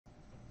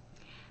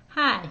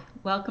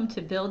Welcome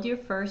to Build Your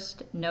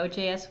First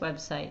Node.js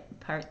Website,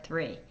 Part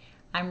 3.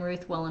 I'm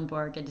Ruth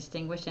Willenborg, a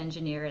Distinguished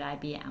Engineer at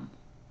IBM.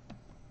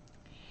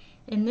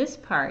 In this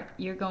part,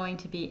 you're going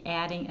to be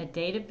adding a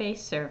database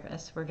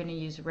service. We're going to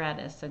use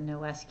Redis, a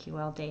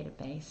NoSQL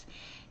database.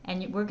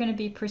 And we're going to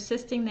be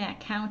persisting that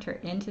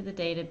counter into the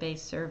database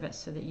service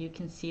so that you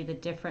can see the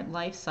different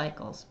life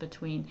cycles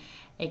between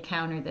a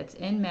counter that's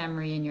in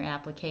memory in your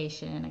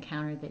application and a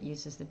counter that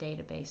uses the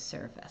database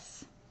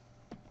service.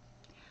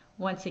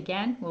 Once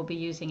again, we'll be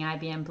using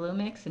IBM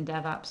Bluemix and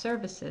DevOps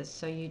services,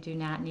 so you do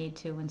not need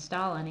to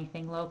install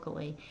anything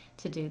locally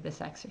to do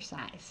this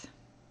exercise.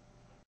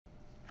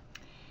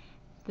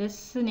 This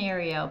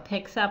scenario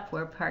picks up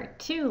where Part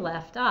 2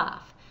 left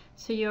off.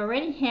 So you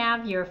already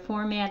have your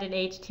formatted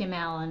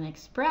HTML and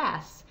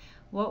Express.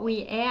 What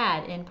we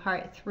add in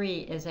Part 3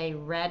 is a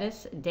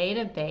Redis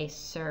database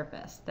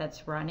service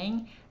that's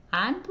running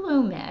on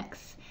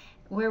Bluemix,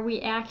 where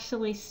we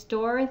actually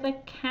store the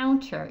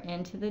counter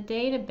into the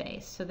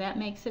database. So that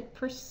makes it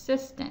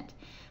persistent.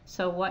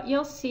 So what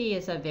you'll see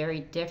is a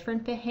very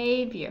different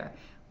behavior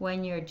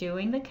when you're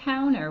doing the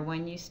counter.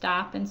 When you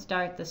stop and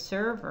start the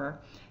server,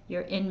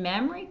 your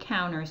in-memory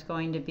counter is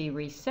going to be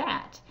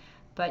reset,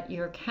 but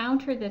your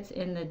counter that's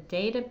in the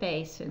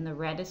database in the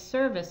Redis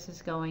service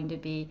is going to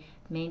be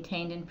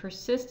maintained and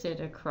persisted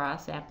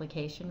across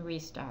application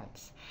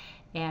restarts.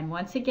 And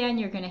once again,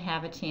 you're going to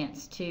have a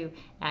chance to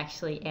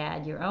actually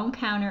add your own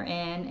counter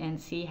in and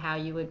see how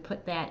you would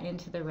put that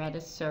into the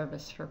Redis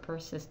service for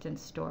persistent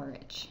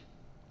storage.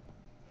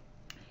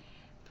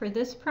 For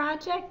this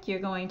project, you're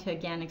going to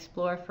again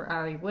explore for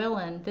Ruth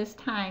Willenborg. This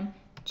time,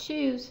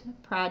 choose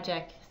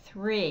Project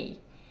 3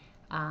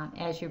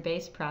 as your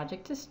base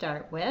project to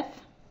start with.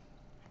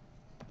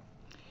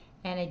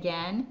 And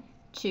again,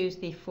 choose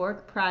the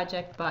Fork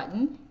Project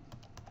button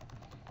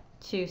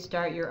to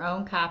start your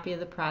own copy of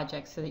the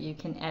project so that you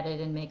can edit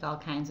and make all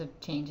kinds of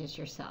changes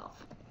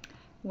yourself.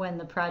 When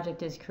the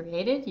project is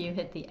created, you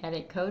hit the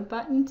Edit Code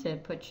button to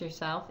put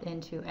yourself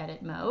into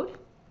edit mode.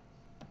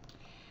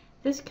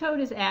 This code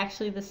is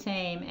actually the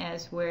same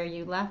as where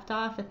you left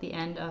off at the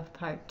end of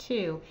Part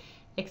 2,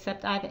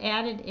 except I've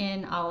added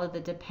in all of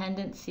the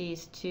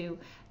dependencies to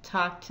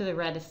talk to the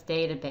Redis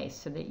database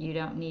so that you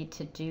don't need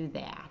to do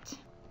that.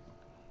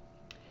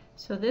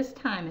 So this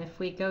time, if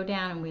we go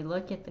down and we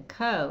look at the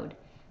code,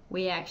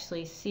 we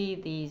actually see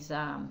these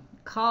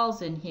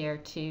calls in here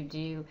to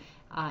do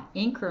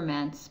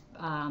increments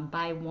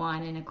by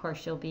 1, and of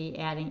course you'll be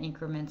adding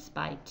increments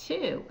by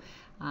 2.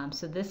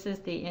 So this is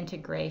the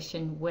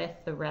integration with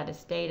the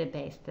Redis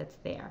database that's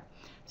there.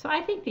 So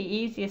I think the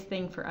easiest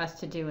thing for us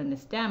to do in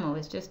this demo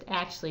is just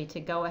actually to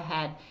go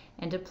ahead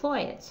and deploy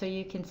it so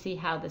you can see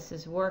how this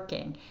is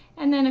working.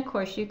 And then of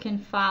course you can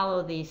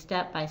follow the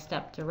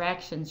step-by-step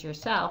directions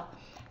yourself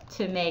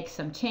to make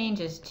some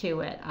changes to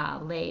it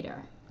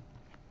later.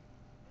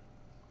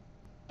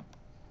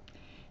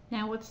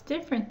 Now what's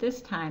different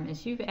this time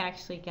is you've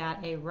actually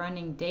got a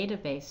running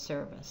database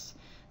service.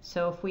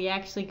 So if we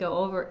actually go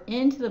over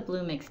into the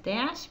Bluemix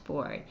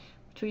dashboard,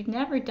 which we've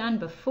never done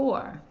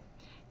before,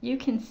 you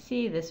can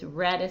see this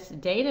Redis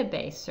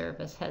database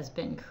service has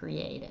been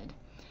created.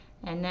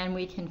 And then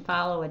we can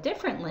follow a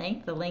different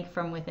link, the link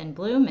from within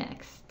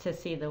Bluemix, to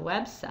see the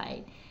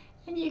website.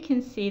 And you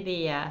can see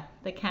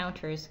the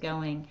counters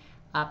going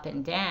up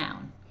and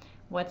down.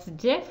 What's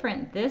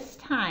different this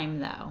time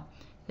though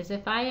is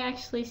if I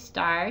actually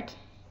start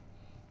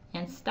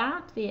and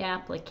stop the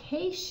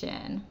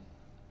application,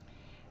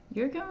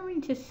 you're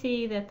going to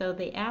see that though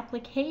the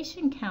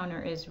application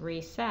counter is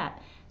reset,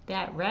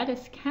 that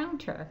Redis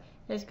counter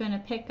is going to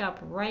pick up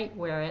right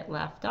where it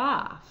left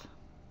off.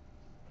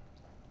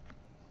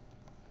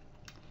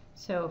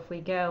 So if we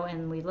go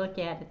and we look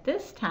at it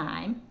this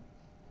time,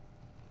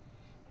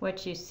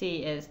 what you see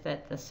is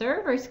that the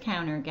server's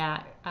counter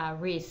got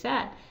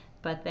reset,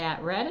 but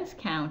that Redis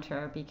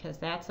counter, because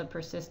that's a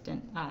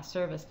persistent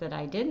service that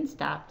I didn't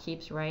stop,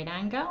 keeps right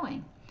on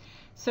going.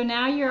 So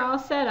now you're all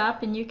set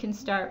up and you can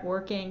start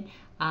working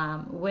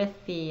with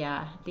the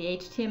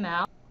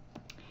HTML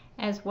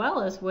as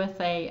well as with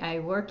a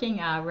working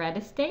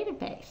Redis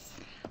database.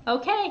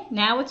 Okay,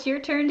 now it's your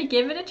turn to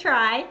give it a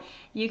try.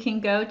 You can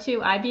go to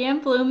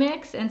IBM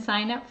Bluemix and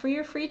sign up for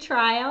your free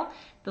trial.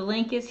 The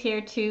link is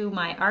here to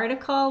my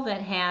article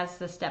that has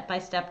the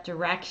step-by-step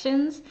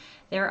directions.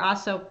 There are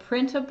also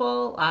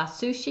printable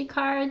sushi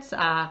cards,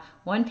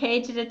 1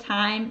 page at a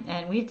time,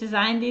 and we've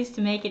designed these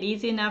to make it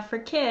easy enough for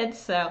kids,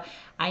 so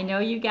I know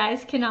you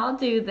guys can all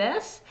do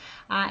this.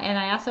 And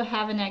I also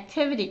have an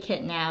activity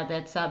kit now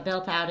that's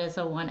built out as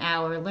a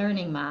 1-hour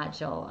learning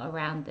module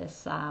around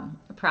this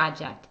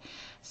project.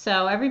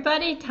 So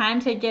everybody, time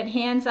to get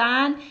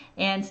hands-on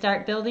and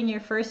start building your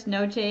first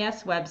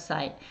Node.js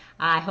website.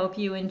 I hope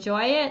you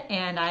enjoy it,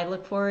 and I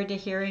look forward to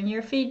hearing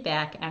your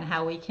feedback on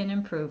how we can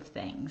improve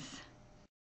things.